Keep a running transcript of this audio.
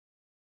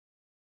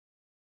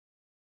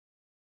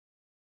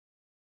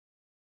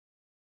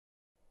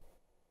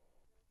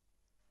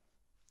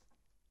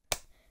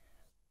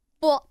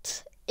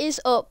What is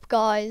up,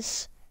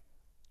 guys?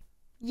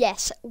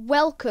 Yes,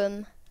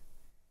 welcome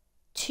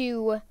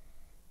to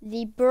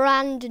the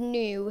brand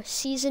new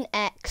Season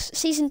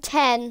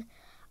 10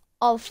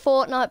 of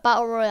Fortnite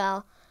Battle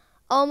Royale.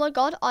 Oh my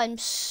god, I'm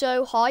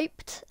so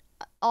hyped.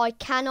 I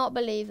cannot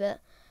believe it.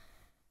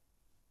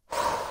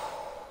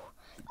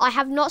 I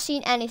have not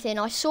seen anything.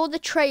 I saw the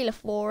trailer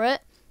for it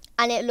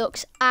and it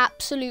looks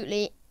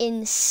absolutely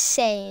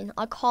insane.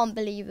 I can't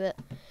believe it.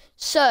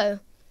 So,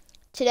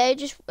 today,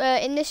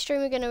 in this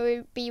stream, we're going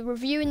to be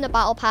reviewing the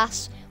Battle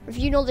Pass,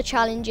 reviewing all the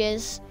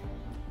challenges.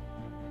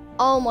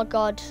 Oh my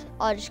god,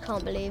 I just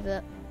can't believe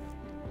it.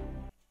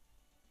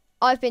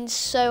 I've been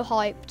so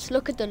hyped.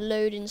 Look at the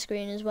loading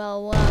screen as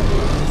well. Wow, dude.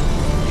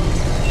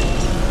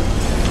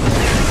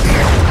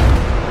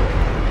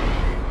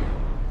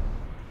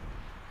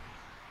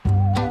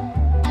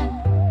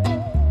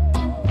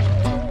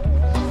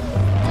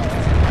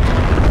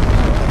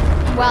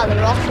 Wow, the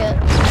rocket.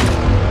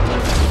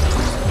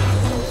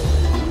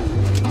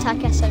 Attack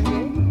SMG.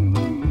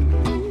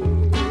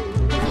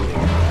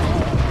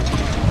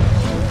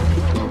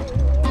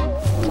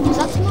 Is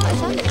that smart?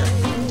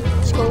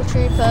 School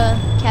Trooper,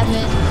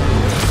 Kevin,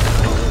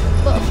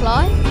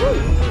 Butterfly. Ooh.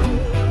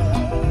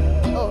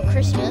 Oh,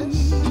 Christmas.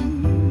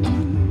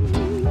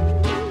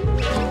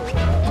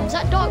 Is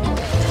that Dog?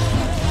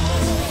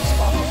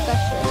 Sparkle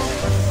Specialist.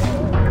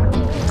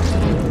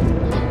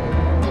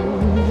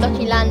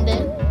 Lucky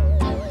Landing.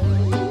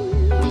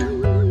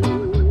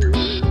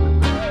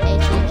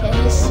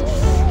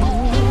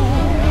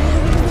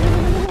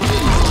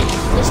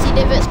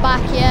 Divots back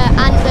here,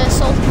 and the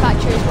Salty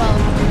Factory as well.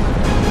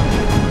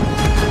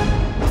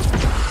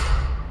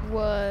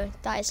 Whoa,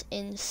 that is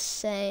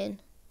insane.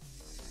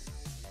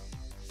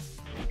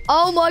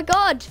 Oh my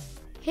god,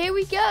 here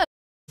we go.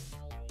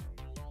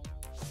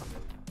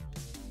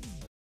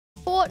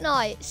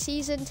 Fortnite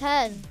Season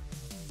 10.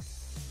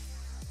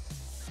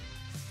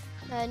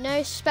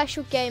 No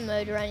special game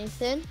mode or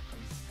anything,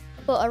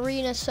 but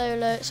arena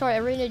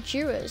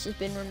duos has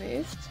been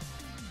removed.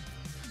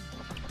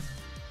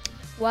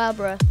 Wow,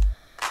 bro.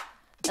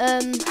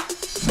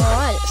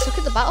 Alright, let's look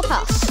at the Battle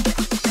Pass.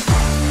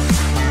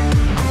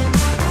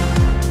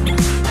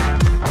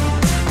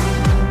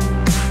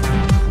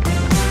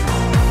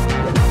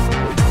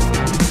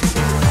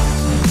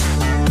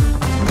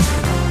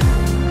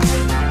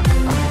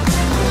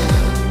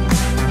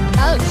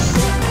 That looks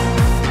sick.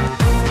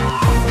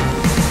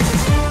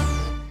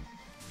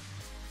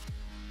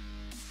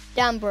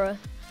 Damn, bro.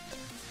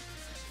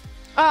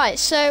 Alright,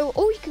 so,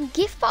 you can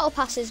gift Battle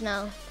Passes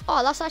now.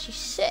 Oh, that's actually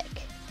sick.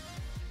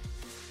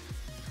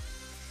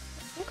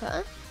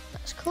 Okay,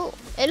 that's cool.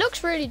 It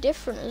looks really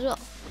different as well.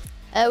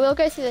 We'll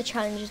go through the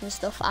challenges and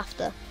stuff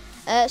after.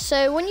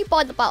 So when you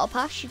buy the Battle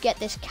Pass, you get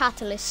this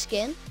Catalyst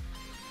skin.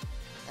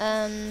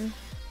 I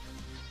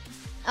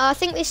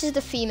think this is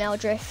the female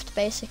drift,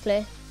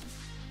 basically.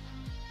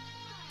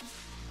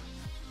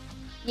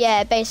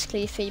 Yeah,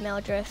 basically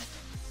female drift.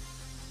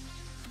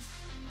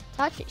 It's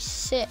actually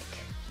sick.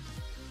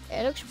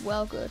 Yeah, it looks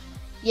well good.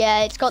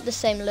 Yeah, it's got the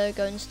same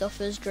logo and stuff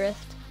as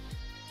Drift.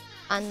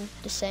 And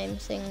the same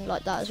thing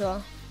like that as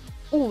well.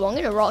 Oh, I'm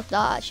going to rock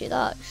that actually.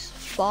 That's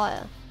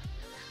fire.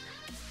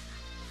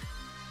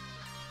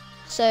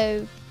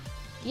 So,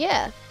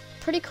 yeah.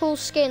 Pretty cool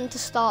skin to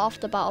start off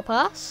the Battle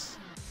Pass.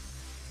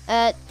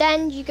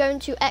 Then you go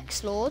into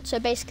X-Lord. So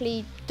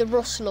basically the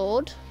Rust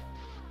Lord.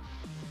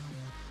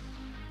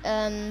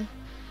 So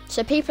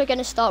people are going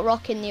to start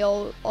rocking the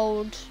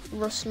old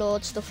Rust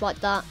Lord, stuff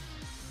like that.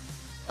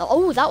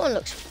 Oh, that one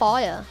looks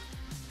fire.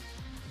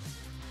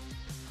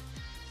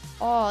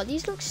 Oh,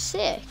 these look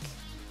sick.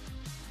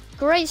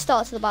 Great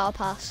start to the Battle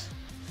Pass.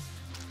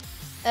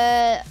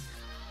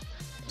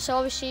 So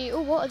obviously,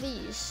 what are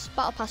these?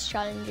 Battle Pass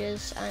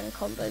challenges and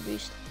combo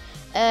boost.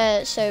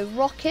 So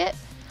Rocket,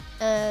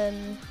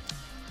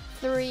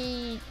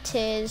 3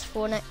 tiers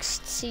for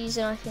next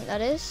season, I think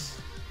that is.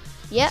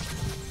 Yep.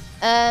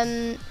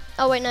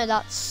 Oh wait, no,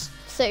 that's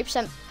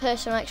 30%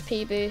 personal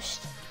XP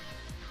boost.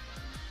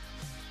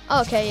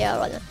 Okay, yeah,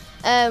 right then.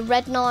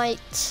 Red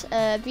Knight,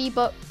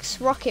 V-Bucks,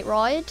 Rocket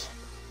Ride.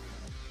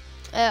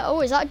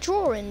 Is that a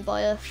drawing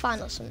by a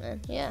fan or something?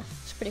 Yeah,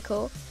 it's pretty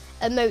cool.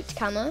 Emote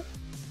camo.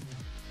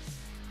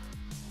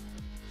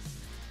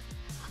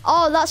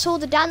 Oh, that's all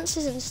the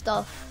dances and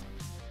stuff.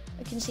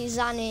 You can see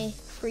Zanny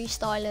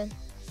freestyling.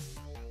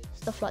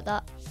 Stuff like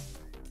that.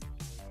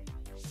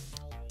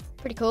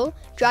 Pretty cool.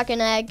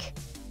 Dragon Egg.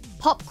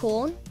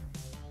 Popcorn.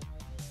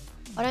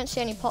 I don't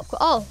see any popcorn.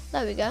 Oh,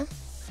 there we go.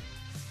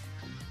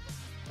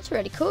 That's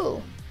really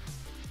cool.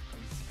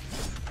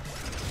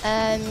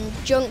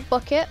 Junk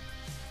Bucket.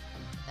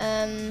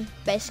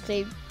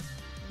 Basically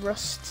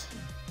Rust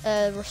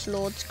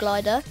Lord's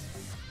glider.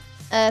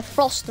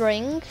 Frost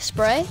Ring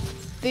spray.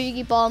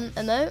 Boogie Bomb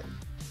emote.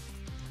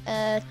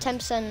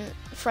 10%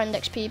 friend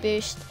XP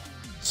boost.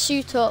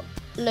 Suit Up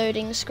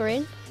loading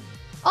screen.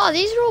 Oh,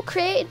 these are all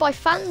created by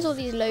fans, all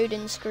these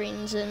loading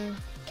screens and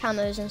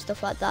camos and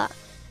stuff like that.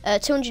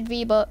 200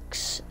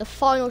 V-Bucks. The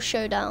Final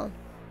Showdown.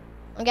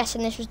 I'm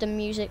guessing this was the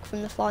music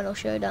from the Final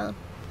Showdown.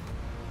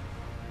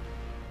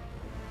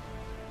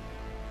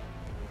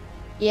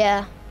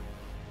 Yeah.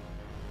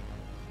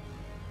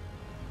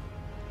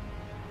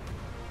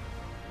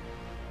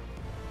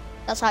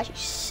 That's actually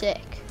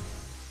sick.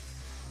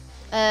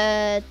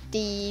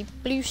 The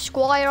Blue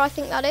Squire, I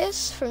think that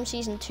is, from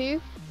Season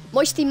 2.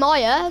 Moisty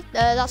Maya,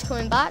 that's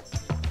coming back.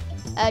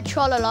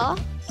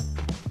 Tralala.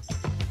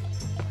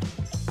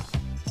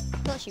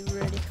 That's actually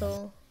really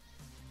cool.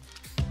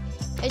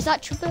 Is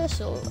that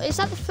traversal? Is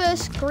that the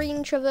first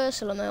green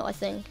traversal emote, I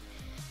think?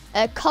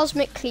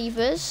 Cosmic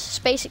Cleavers,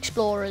 Space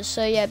Explorers,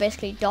 so yeah,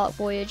 basically Dark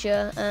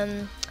Voyager,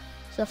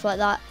 stuff like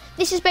that.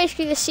 This is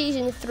basically the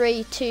Season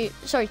 2,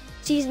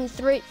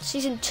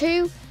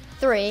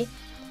 3,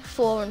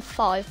 4 and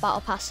 5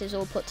 Battle Passes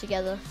all put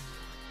together.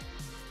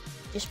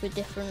 Just with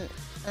different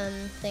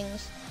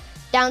things.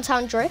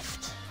 Downtown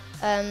Drift,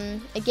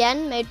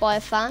 again, made by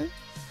a fan.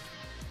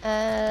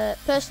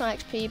 Personal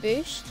XP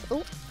boost.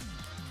 Ooh.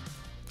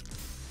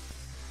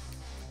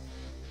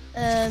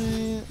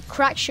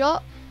 Crack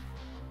Shot.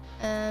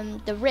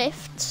 The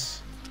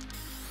Rifts.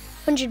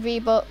 100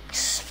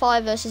 V-Bucks.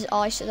 5 versus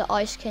Ice, so the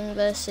Ice King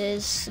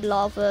versus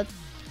Lava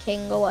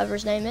King or whatever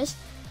his name is.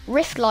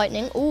 Rift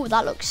Lightning. Ooh,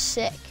 that looks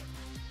sick.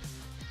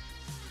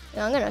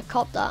 Yeah, I'm gonna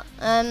cop that.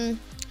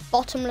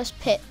 Bottomless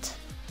Pit.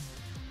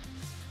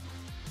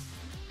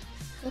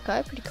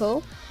 Okay, pretty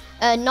cool.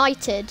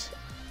 Knighted.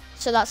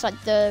 So that's like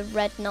the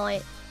Red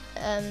Knight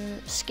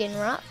skin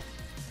wrap.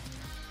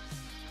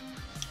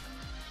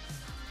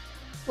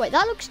 Wait,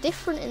 that looks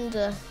different in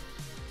the...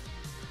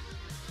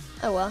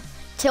 Oh well.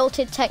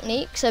 Tilted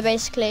Technique, so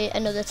basically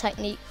another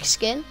Technique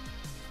skin.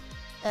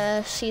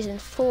 Season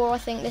 4, I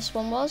think this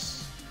one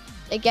was.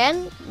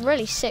 Again,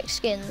 really sick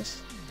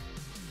skins.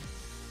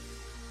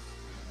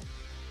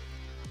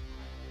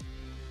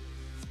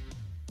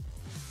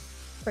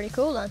 Pretty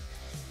cool then.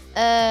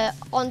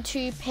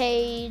 Onto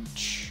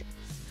page...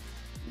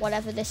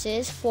 whatever this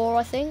is, 4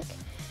 I think.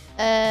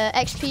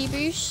 XP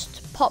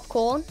boost,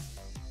 popcorn.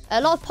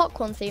 A lot of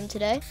popcorn theme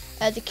today.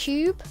 The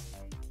Cube,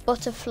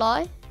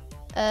 Butterfly,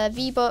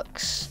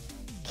 V-Bucks,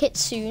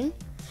 Kitsune.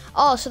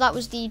 Oh, so that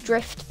was the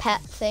Drift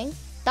Pet thing.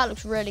 That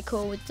looks really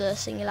cool with the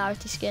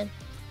Singularity skin.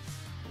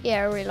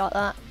 Yeah, I really like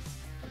that.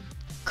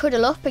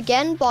 Cuddle Up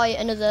again by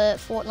another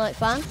Fortnite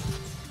fan.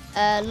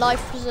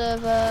 Life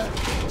Preserver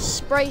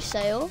Spray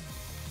Sail.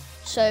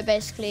 So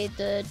basically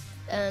the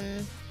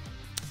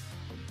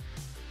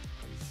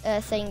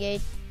thingy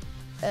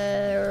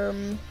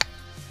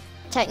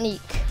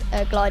Technique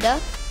glider.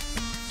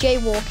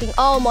 Jaywalking.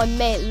 Oh, my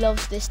mate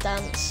loves this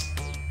dance.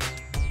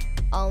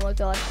 Oh my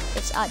god,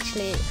 it's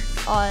actually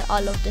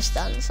I love this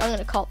dance. I'm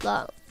gonna cop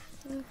that.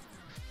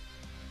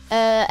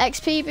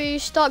 XP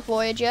boost, Dark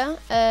Voyager,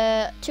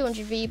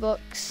 200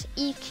 V-Bucks,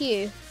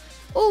 EQ.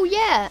 Oh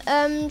yeah,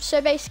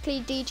 so basically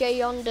DJ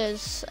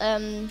Yonder's.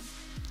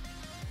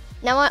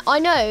 Now I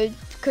know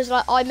because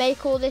like I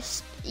make all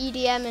this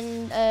EDM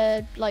and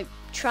like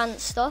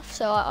trance stuff,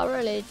 so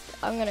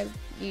I'm gonna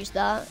use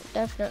that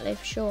definitely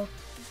for sure.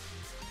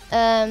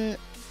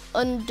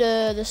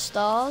 Under the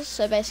Stars,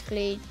 so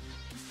basically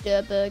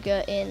the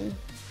burger in,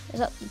 is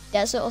that the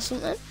desert or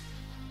something?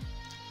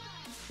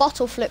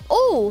 Bottle flip.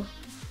 Oh,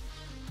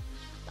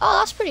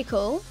 that's pretty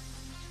cool.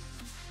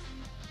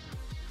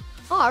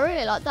 Oh, I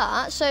really like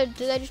that. So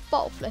do they just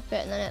bottle flip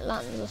it and then it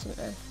lands or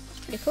something? It's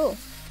pretty cool.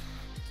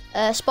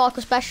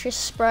 Sparkle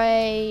Specialist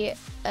Spray,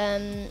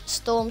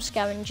 Storm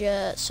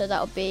Scavenger, so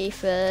that'll be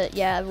for,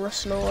 yeah,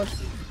 Rust Lord.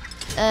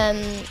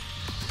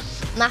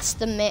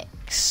 Master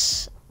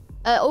Mix.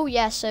 Oh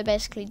yeah, so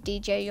basically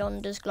DJ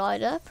Yonder's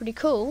glider, pretty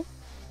cool.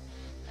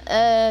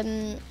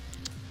 Friend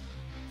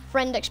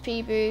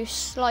XP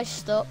boost,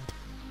 Sliced Up.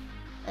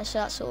 So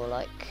that's all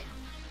like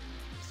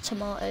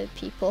tomato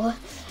people.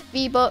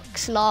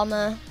 V-Bucks,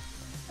 Llama,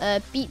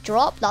 Beat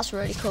Drop, that's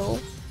really cool.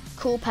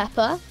 Cool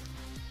Pepper,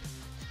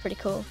 pretty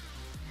cool.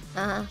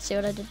 See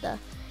what I did there.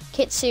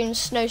 Kitsune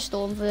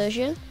Snowstorm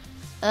version.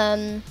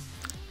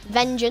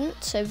 Vengeance,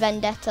 so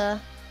Vendetta.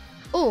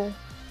 Oh,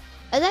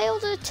 are they all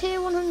the tier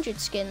 100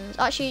 skins?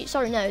 Actually,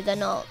 sorry, no, they're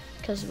not,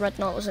 because Red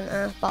Knight wasn't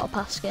a Battle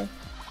Pass skin.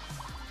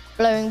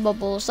 Blowing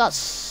Bubbles,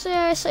 that's,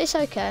 yeah, it's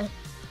okay.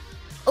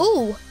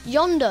 Oh,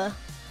 Yonder.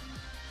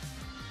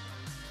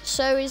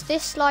 So is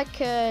this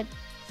like a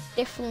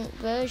different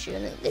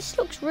version? This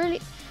looks really,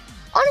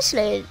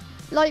 honestly,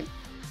 like,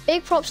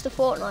 big props to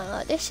Fortnite.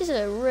 Like, this is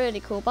a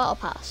really cool Battle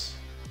Pass.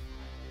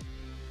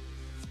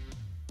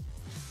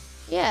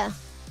 Yeah.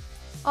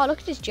 Oh, look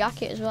at his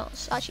jacket as well.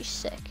 It's actually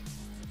sick.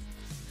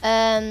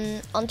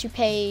 Onto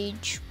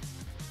page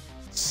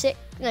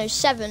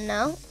 7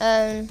 now.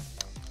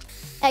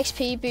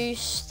 XP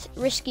boost,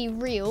 Risky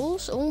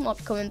Reels. Oh,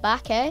 not coming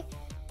back, eh?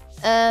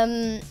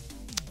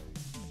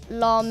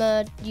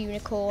 Llama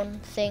unicorn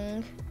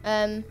thing.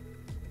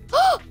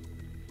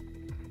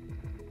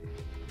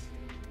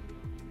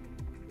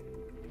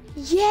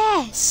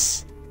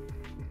 Yes!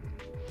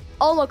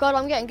 Oh my god,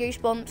 I'm getting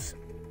goosebumps.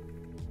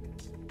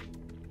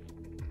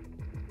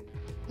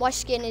 My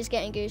skin is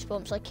getting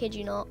goosebumps, I kid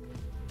you not.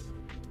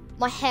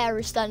 My hair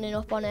is standing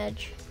up on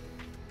edge.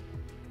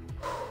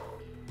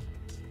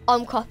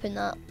 I'm copping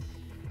that.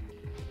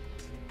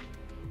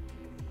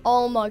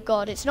 Oh my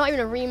god, it's not even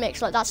a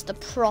remix, like that's the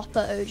proper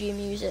OG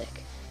music.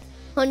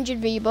 100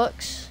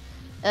 V-Bucks.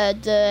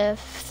 The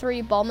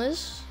 3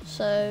 bombers,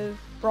 so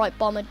Bright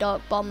Bomber,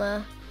 Dark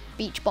Bomber,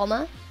 Beach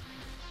Bomber.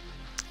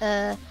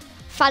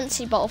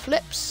 Fancy bottle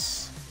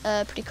flips,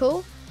 pretty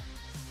cool.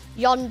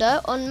 Yonder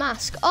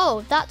unmask.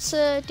 Oh, that's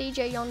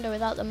DJ Yonder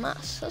without the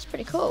mask. That's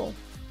pretty cool.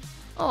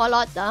 Oh, I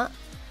like that.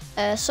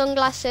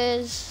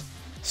 Sunglasses,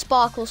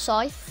 Sparkle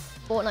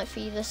Scythe, Fortnite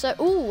Fever. So,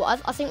 ooh, I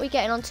think we're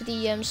getting onto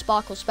the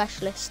Sparkle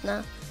Specialist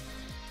now.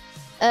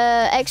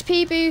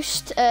 XP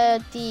boost,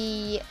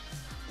 the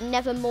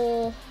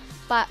Nevermore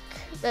back,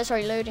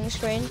 loading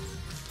screen.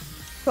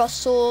 Cross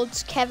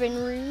swords, Kevin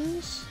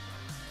runes,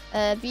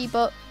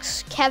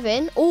 V-Bucks,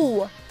 Kevin.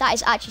 Ooh, that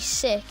is actually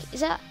sick. Is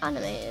that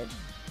animated?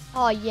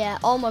 Oh yeah,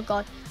 oh my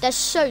god. They're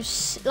so,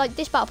 like,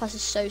 this Battle Pass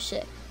is so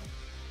sick.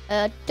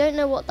 Don't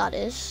know what that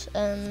is.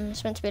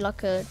 It's meant to be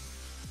like a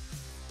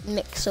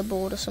mixer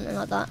board or something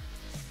like that.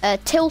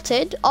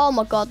 Tilted, oh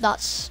my god,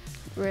 that's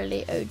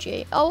really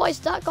OG. Oh, why has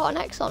that got an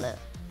X on it?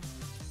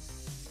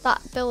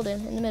 That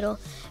building in the middle.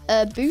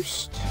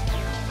 Boost.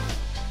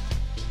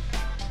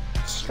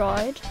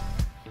 Stride.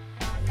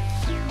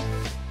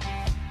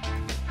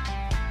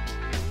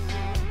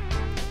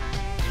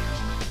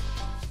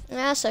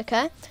 That's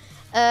okay.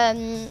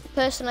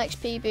 Personal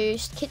XP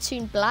boost,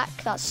 Kitsune Black,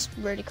 that's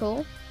really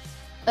cool.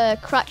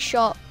 Crack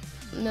Shot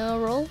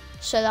mural,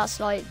 so that's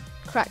like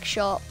Crack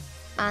Shot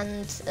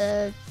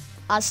and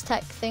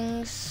Aztec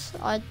things.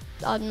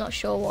 I'm not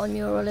sure what a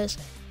mural is.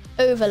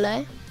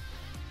 Overlay,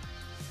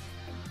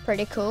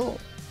 pretty cool.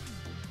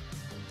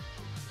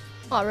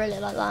 Oh, I really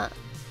like that.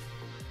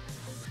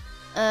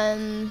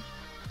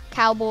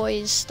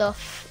 Cowboys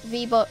stuff,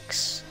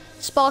 V-Bucks,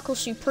 Sparkle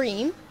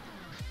Supreme.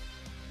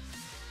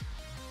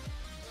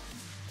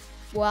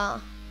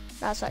 Wow,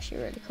 that's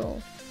actually really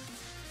cool.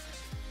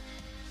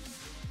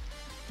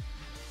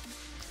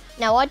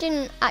 Now, I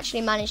didn't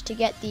actually manage to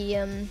get the,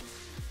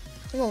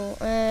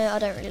 I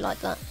don't really like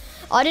that.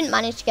 I didn't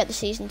manage to get the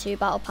Season 2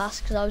 Battle Pass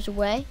because I was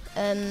away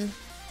for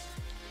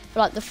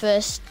like the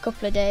first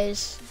couple of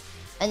days.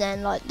 And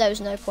then like there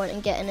was no point in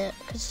getting it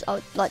because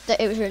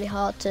it was really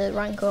hard to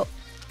rank up.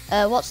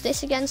 What's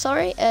this again,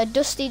 sorry?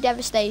 Dusty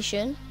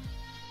Devastation.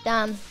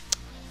 Damn.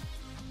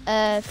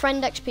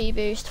 Friend XP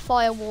boost,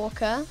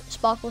 Firewalker,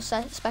 Sparkle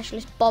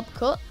Specialist Bob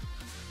Cut,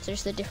 so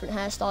just a different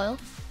hairstyle.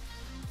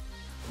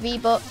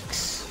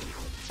 V-Bucks,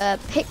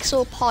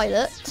 Pixel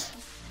Pilot,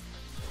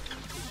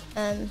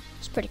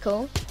 it's pretty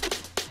cool,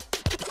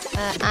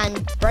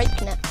 and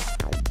Breakneck.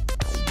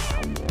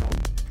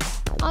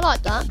 I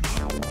like that.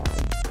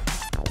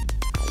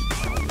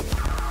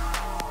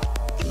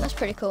 That's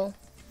pretty cool.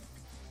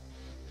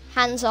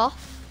 Hands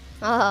Off,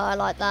 oh, I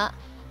like that.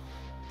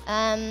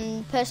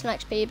 Personal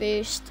XP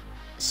boost,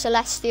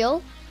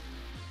 Celestial,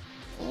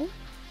 ooh,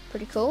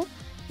 pretty cool.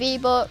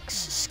 V-Bucks,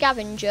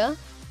 Scavenger.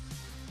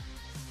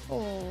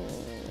 Oh,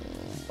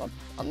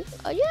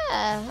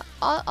 yeah,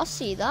 I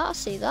see that. I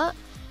see that.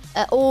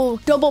 Oh,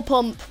 Double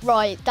Pump,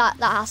 right? That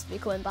has to be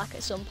coming back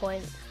at some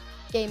point.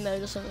 Game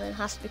mode or something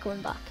has to be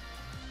coming back.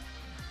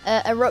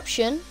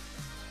 Eruption,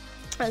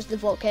 as the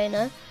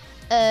volcano.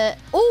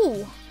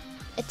 Oh,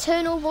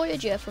 Eternal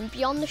Voyager from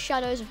Beyond the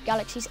Shadows of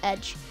Galaxy's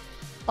Edge.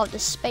 Of the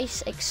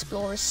Space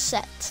Explorers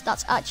set.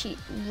 That's actually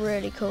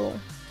really cool.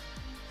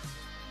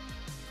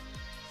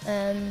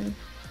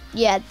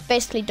 Yeah,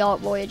 basically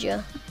Dark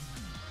Voyager.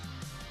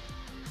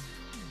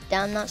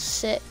 Damn, that's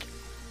sick.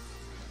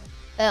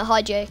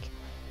 Hi Jake.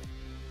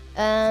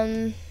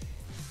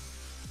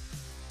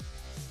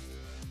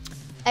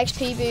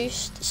 XP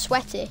boost,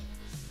 Sweaty.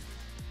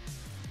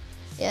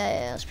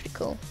 Yeah, that's pretty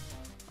cool.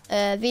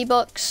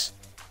 V-Bucks,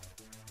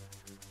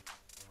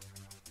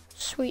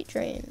 Sweet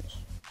Dreams.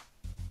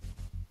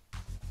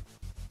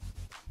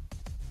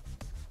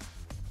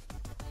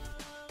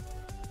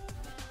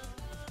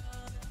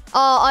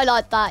 Oh, I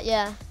like that,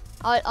 yeah.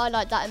 I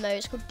like that emote.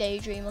 It's called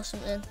Daydream or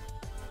something.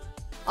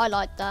 I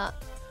like that.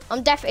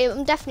 I'm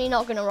definitely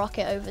not gonna rock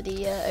it over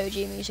the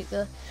OG music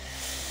though.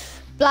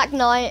 Black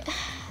Knight,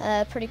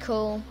 pretty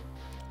cool.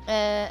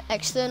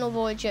 External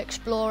Voyager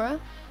Explorer.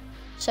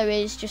 So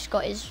he's just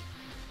got his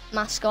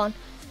mask on.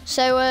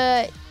 So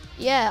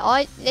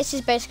yeah, this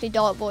is basically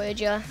Dark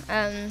Voyager.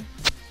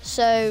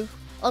 So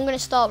I'm gonna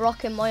start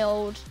rocking my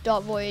old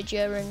Dark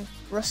Voyager and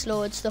Rust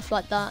Lord stuff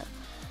like that.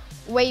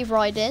 Wave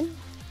Riding.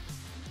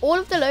 All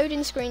of the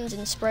loading screens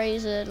and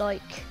sprays are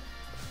like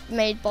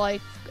made by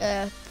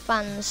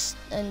fans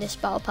in this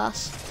Battle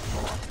Pass.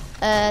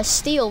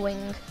 Steel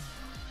Wing.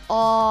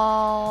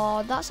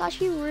 Oh, that's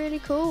actually really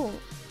cool.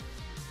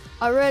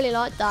 I really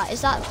like that. Is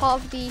that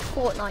part of the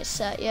FORTNITE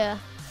set? Yeah.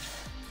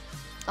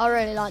 I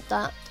really like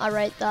that. I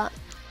rate that.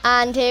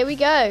 And here we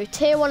go.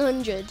 Tier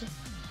 100.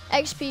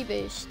 XP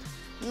boost.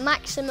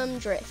 Maximum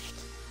drift.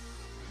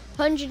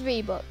 100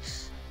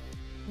 V-Bucks.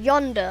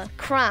 Yonder.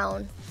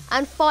 Crown.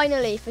 And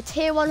finally, for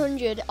tier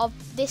 100 of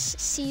this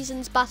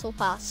season's Battle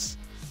Pass,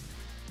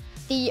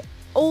 the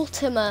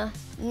Ultima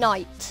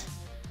Knight.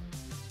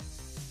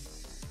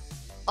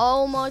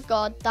 Oh my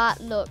god,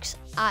 that looks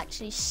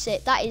actually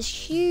sick. That is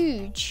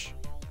huge.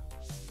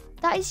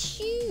 That is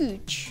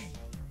huge.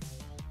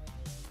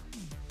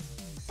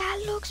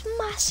 That looks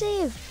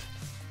massive.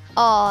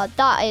 Oh,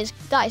 that is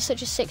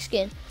such a sick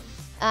skin.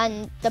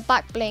 And the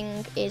back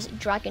bling is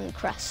Dragon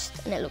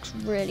Crest, and it looks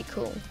really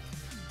cool.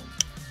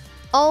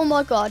 Oh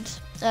my god.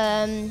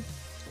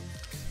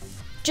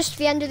 Just at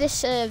the end of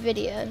this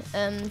video,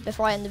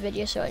 before I end the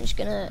video, so I'm just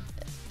gonna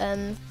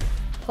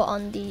put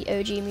on the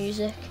OG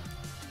music.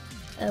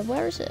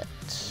 Where is it?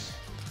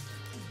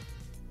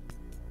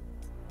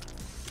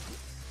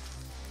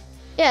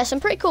 Yeah, some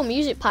pretty cool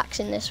music packs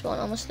in this one,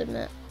 I must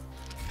admit.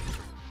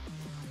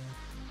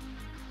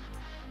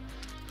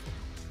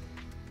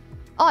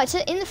 Oh, it's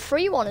in the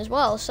free one as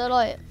well, so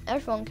like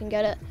everyone can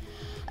get it.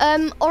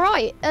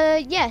 Alright,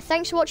 yeah,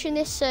 thanks for watching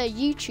this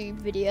YouTube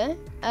video.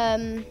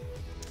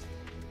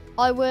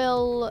 I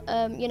will,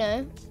 you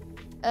know,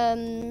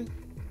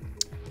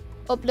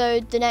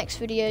 upload the next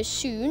video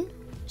soon,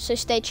 so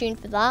stay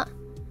tuned for that.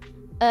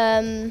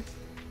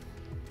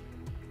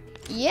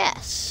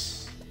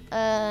 Yes.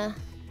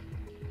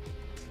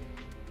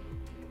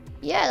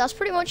 Yeah, that's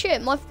pretty much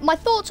it. My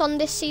thoughts on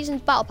this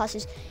season's Battle Pass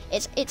is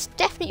it's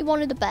definitely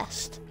one of the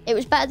best. It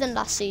was better than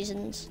last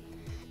season's.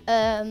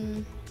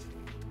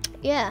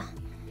 Yeah.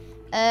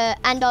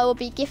 And I will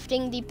be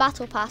gifting the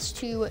Battle Pass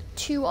to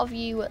one of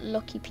you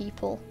lucky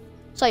people.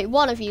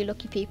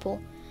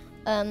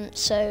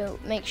 So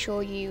make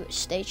sure you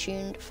stay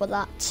tuned for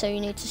that. So you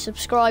need to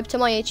subscribe to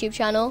my YouTube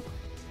channel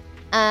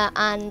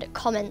and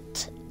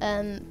comment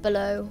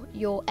below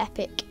your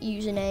epic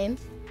username.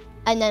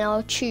 And then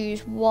I'll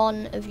choose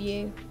one of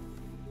you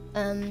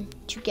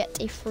to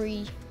get a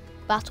free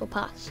Battle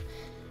Pass.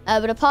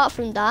 But apart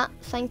from that,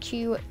 thank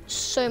you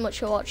so much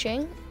for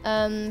watching.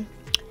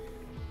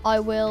 I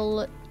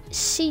will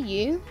see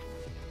you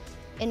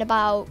in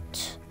about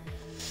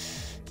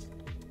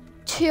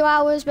 2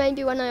 hours,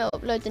 maybe, when I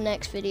upload the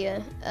next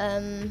video.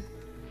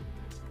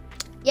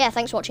 Yeah,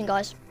 thanks for watching,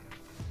 guys.